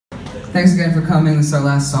Thanks again for coming. This is our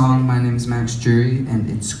last song. My name is Max Jury, and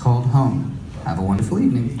it's called Home. Have a wonderful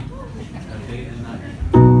evening.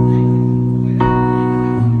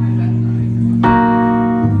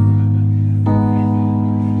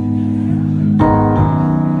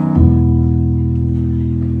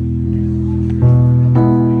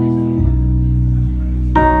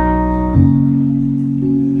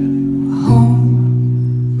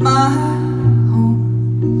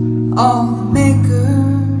 All the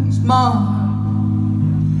maker's mark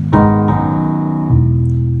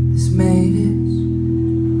has made its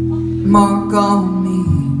mark on me.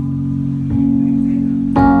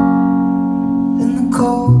 In the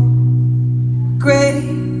cold gray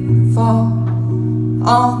fall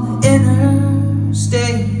on the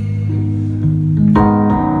interstate,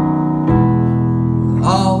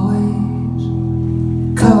 always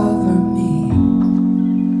cover me.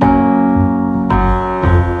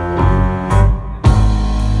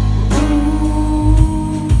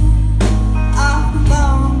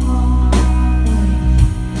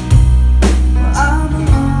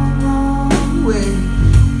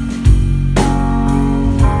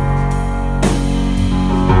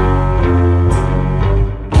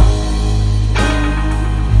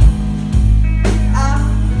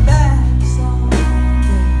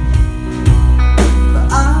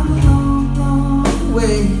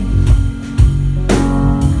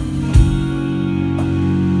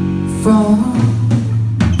 From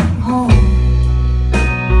home,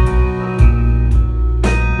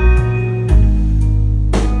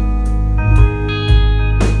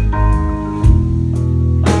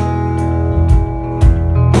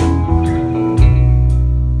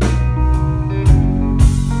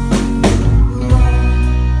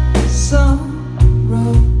 some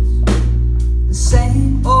roads, the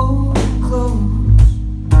same old clothes,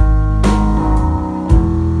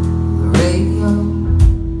 the radio.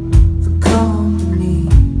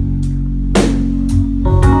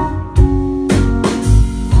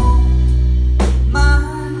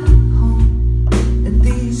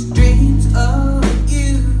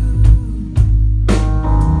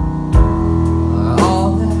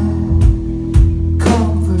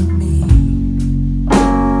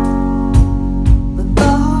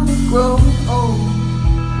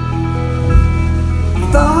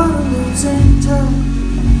 Losing touch,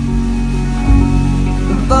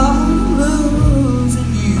 the ball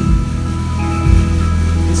losing you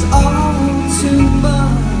is all too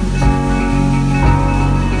much.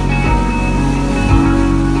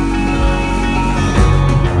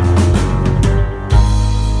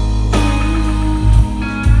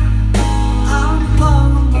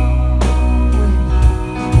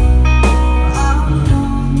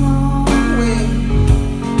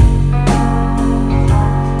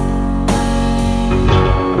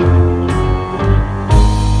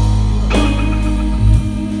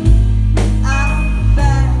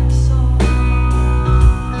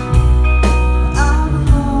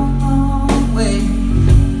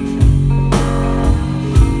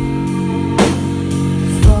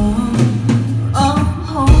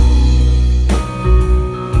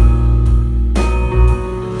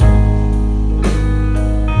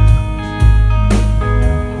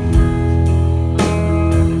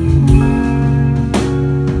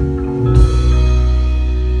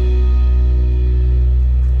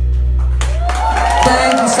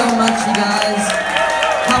 Thank you so much, you guys.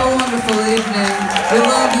 Have a wonderful evening. We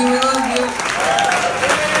love you.